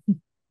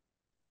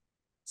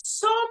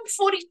 Psalm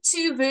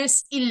 42,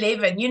 verse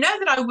 11. You know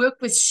that I work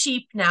with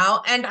sheep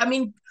now. And I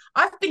mean,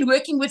 I've been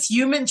working with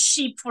human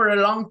sheep for a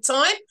long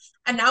time.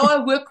 And now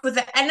I work with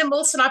the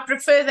animals, and I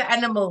prefer the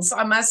animals,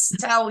 I must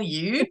tell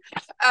you.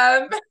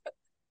 Um,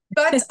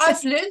 but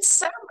I've learned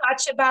so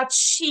much about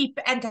sheep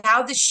and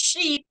how the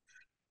sheep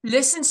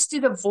listens to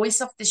the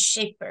voice of the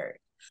shepherd.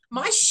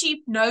 My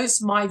sheep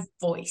knows my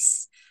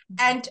voice.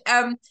 And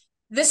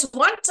this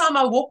one time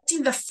I walked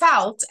in the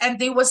veld and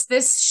there was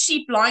this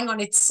sheep lying on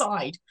its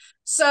side.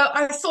 So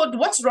I thought,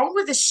 what's wrong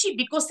with the sheep?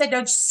 Because they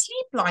don't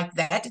sleep like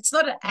that. It's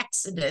not an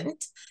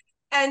accident.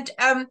 And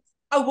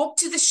I walked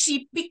to the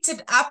sheep, picked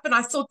it up, and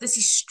I thought, this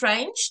is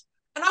strange.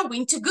 And I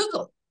went to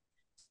Google.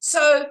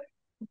 So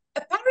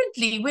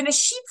apparently, when a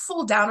sheep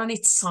falls down on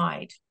its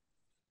side,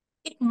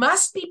 it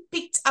must be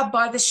picked up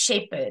by the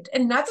shepherd.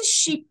 Another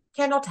sheep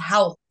cannot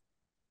help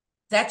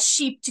that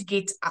sheep to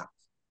get up.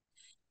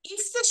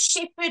 If the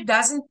shepherd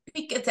doesn't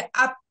pick it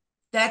up,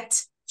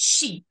 that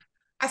sheep,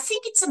 I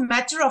think it's a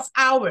matter of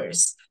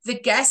hours. The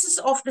gases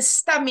of the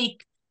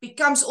stomach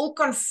becomes all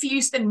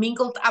confused and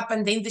mingled up,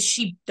 and then the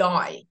sheep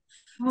die.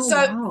 Oh, So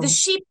the wow.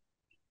 sheep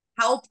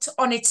helped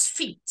on its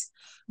feet.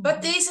 But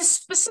Mhm. there's a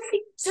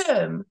specific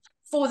term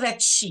for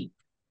that sheep.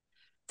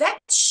 That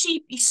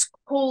sheep is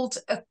called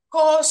a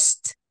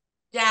cast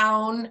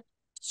down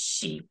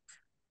sheep.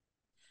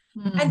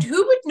 And Mm,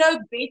 who would know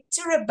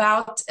better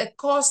about a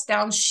cast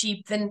down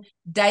sheep than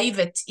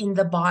David in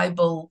the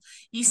Bible?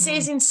 He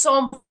says mm, in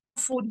Psalm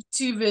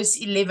 42, verse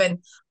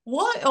 11,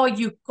 "Why are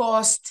you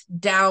cast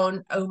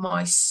down, O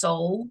my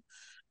soul?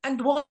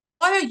 And why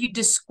are you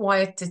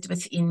disquieted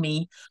within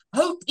me?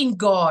 Hope in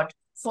God,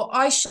 for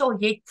I shall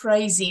yet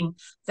praise him,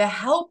 the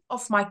help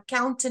of my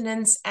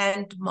countenance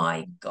and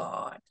my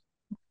God."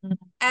 mm,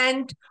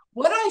 And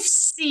what I've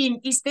seen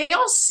is there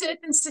are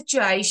certain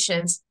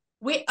situations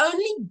where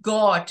only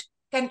God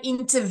can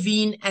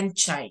intervene and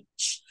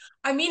change.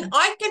 I mean,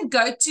 I can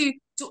go to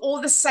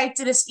all the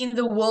Satanists in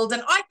the world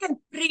and I can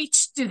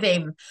preach to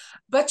them,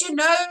 but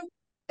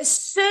a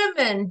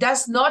sermon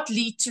does not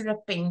lead to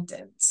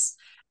repentance.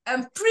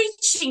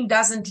 Preaching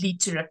doesn't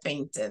lead to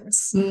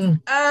repentance.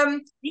 mm.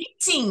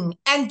 Eating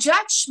and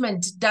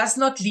judgment does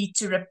not lead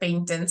to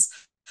repentance.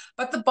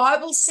 But the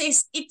Bible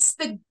says it's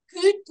the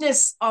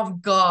goodness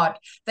of God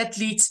that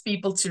leads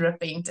people to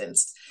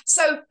repentance.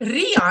 So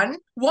Riaan,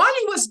 while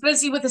he was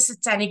busy with the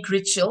satanic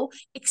ritual,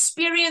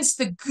 experienced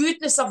the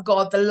goodness of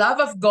God, the love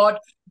of God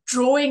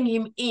drawing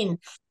him in,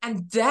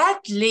 and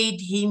that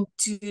led him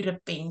to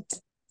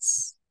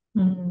repentance.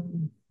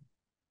 Mm.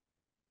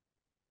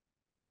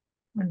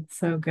 That's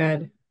so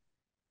good.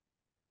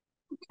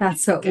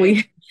 That's what Good.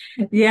 we,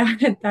 yeah,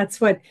 that's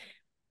what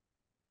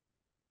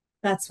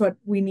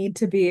we need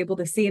to be able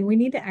to see. And we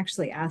need to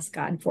actually ask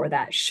God for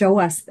that. Show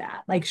us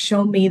that. Like,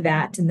 show me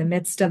that in the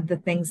midst of the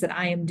things that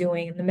I am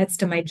doing, in the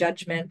midst of my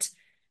judgment.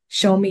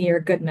 Show me your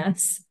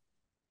goodness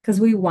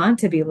because we want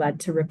to be led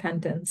to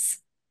repentance.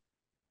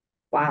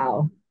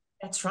 Wow.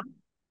 That's right.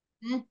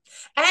 Mm.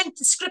 And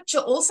the scripture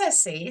also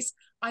says,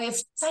 I have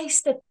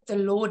tasted the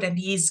Lord and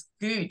he is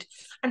good.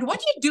 And what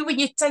do you do when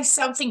you taste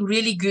something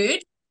really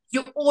good?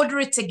 You order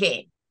it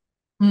again.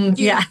 Mm,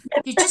 You yeah.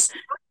 you just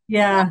all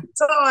Yeah.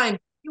 the time.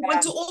 You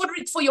want Yeah. to order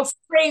it for your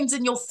friends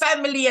and your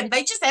family, and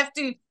they just have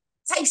to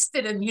taste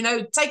it and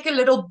take a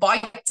little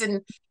bite,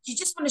 and you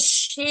just want to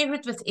share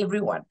it with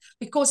everyone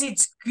because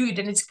it's good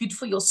and it's good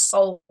for your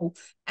soul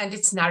and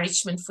it's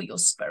nourishment for your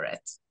spirit.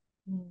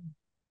 Mm,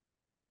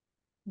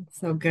 that's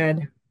so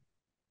good.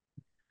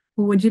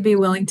 Well, would you be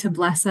willing to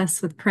bless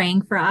us with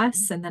praying for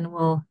us? And then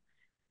we'll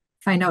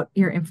find out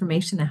your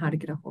information and how to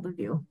get a hold of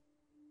you.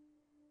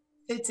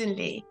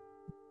 Certainly.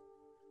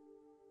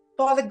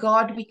 Father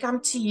God, we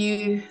come to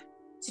you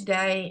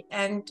today,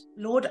 and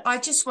Lord, I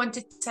just want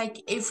to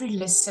take every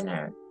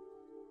listener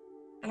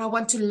and I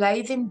want to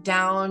lay them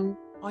down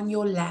on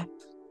your lap.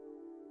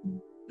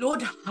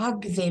 Lord,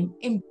 hug them,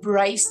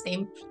 embrace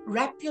them,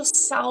 wrap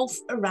yourself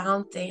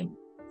around them.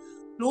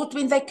 Lord,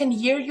 when they can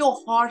hear your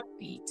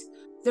heartbeat,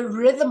 the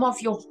rhythm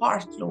of your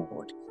heart,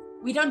 Lord,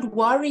 we don't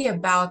worry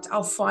about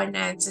our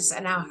finances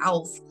and our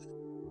health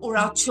or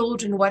our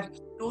children,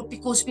 Lord,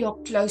 because we are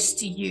close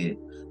to you.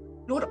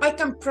 Lord, I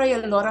can pray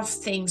a lot of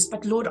things,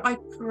 but Lord, I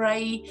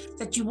pray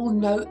that you will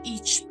know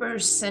each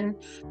person,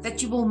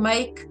 that you will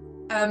make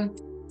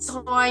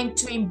time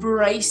to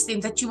embrace them,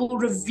 that you will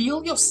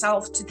reveal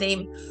yourself to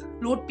them,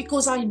 Lord,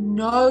 because I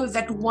know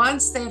that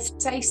once they have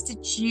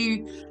tasted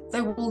you,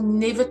 they will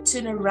never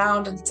turn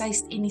around and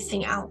taste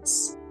anything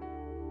else.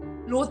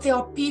 Lord, there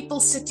are people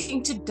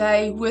sitting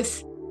today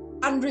with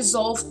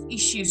unresolved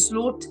issues,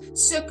 Lord,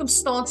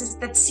 circumstances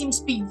that seems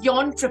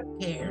beyond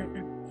repair.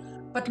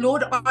 But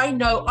Lord, I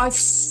know I've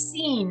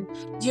seen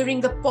during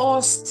the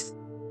past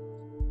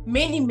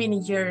many, many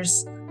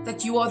years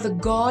that you are the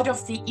God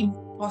of the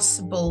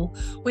impossible.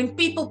 When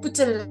people put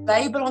a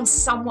label on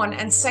someone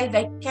and say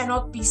they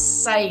cannot be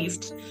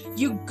saved,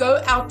 you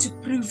go out to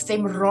prove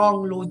them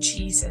wrong, Lord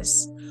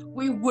Jesus.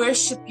 We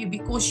worship you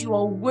because you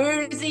are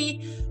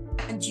worthy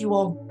and you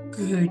are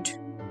good.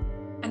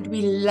 And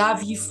we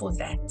love you for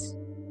that.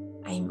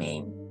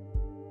 Amen.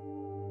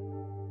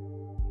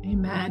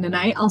 Amen. And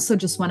I also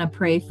just want to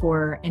pray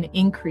for an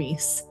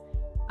increase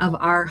of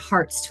our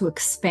hearts to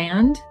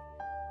expand,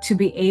 to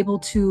be able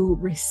to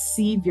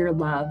receive your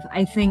love.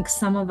 I think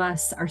some of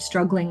us are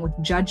struggling with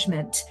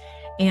judgment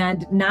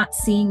and not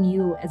seeing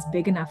you as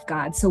big enough,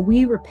 God. So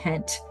we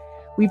repent.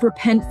 We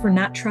repent for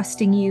not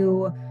trusting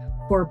you,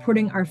 for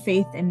putting our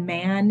faith in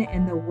man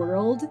and the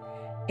world.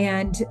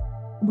 And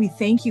we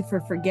thank you for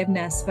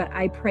forgiveness, but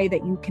I pray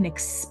that you can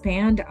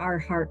expand our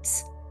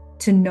hearts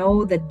to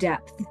know the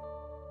depth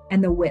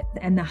and the width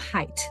and the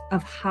height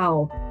of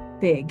how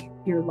big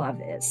your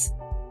love is.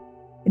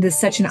 It is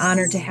such an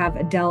honor to have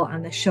Adele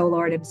on the show,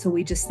 Lord. And so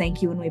we just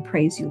thank you and we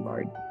praise you,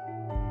 Lord.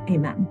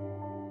 Amen.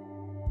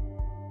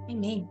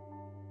 Amen.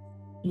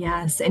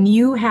 Yes. And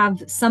you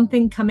have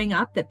something coming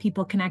up that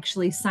people can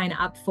actually sign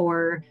up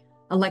for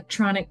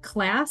electronic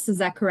class. Is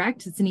that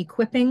correct? It's an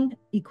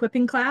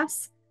equipping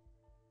class.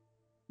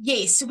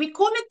 Yes, we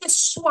call it the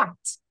SWAT.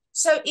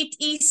 So it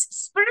is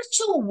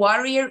Spiritual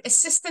Warrior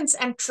Assistance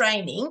and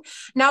Training.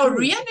 Now,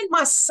 Riaan and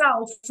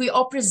myself, we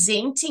are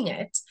presenting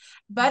it,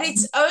 but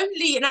it's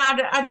only, and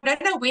I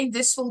don't know when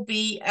this will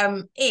be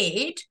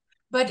aired,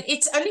 but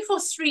it's only for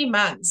 3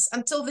 months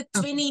until the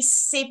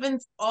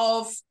 27th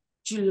of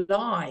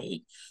July.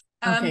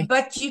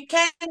 But you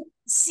can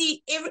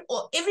see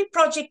every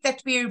project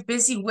that we're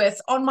busy with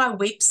on my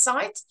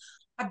website,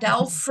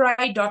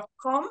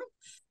 adelefrey.com.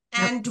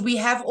 And we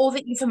have all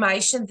the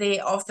information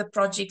there of the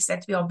projects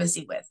that we are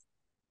busy with.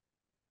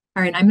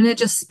 All right, I'm going to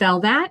just spell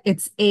that.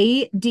 It's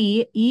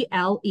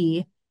ADELE,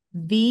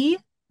 V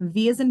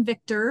as in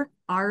Victor,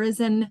 R as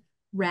in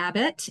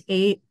rabbit,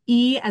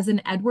 E as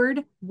in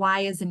Edward,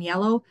 Y as in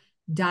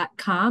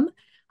yellow.com.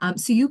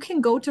 So you can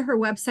go to her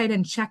website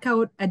and check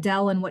out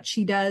Adele and what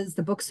she does,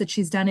 the books that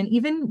she's done, and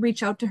even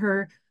reach out to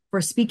her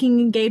for speaking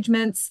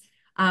engagements.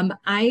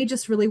 I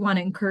just really want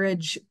to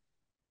encourage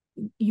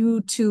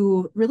you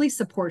to really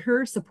support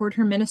her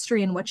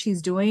ministry and what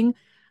she's doing.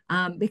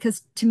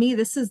 Because to me,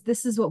 this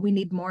is what we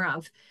need more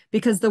of,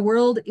 because the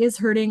world is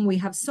hurting. We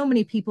have so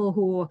many people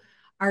who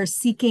are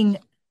seeking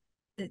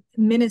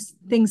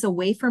things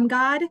away from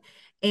God.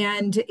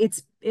 And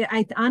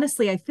I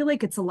honestly, I feel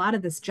like it's a lot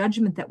of this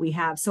judgment that we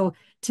have. So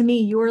to me,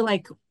 you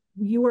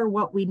are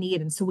what we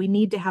need. And so we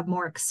need to have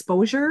more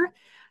exposure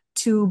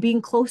to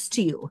being close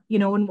to you,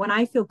 and when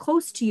I feel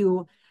close to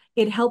you,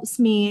 it helps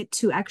me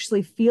to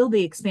actually feel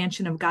the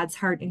expansion of God's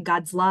heart and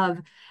God's love,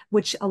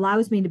 which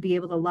allows me to be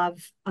able to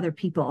love other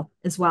people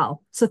as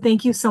well. So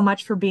thank you so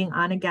much for being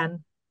on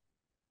again.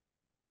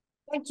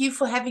 Thank you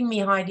for having me,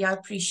 Heidi. I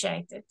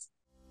appreciate it.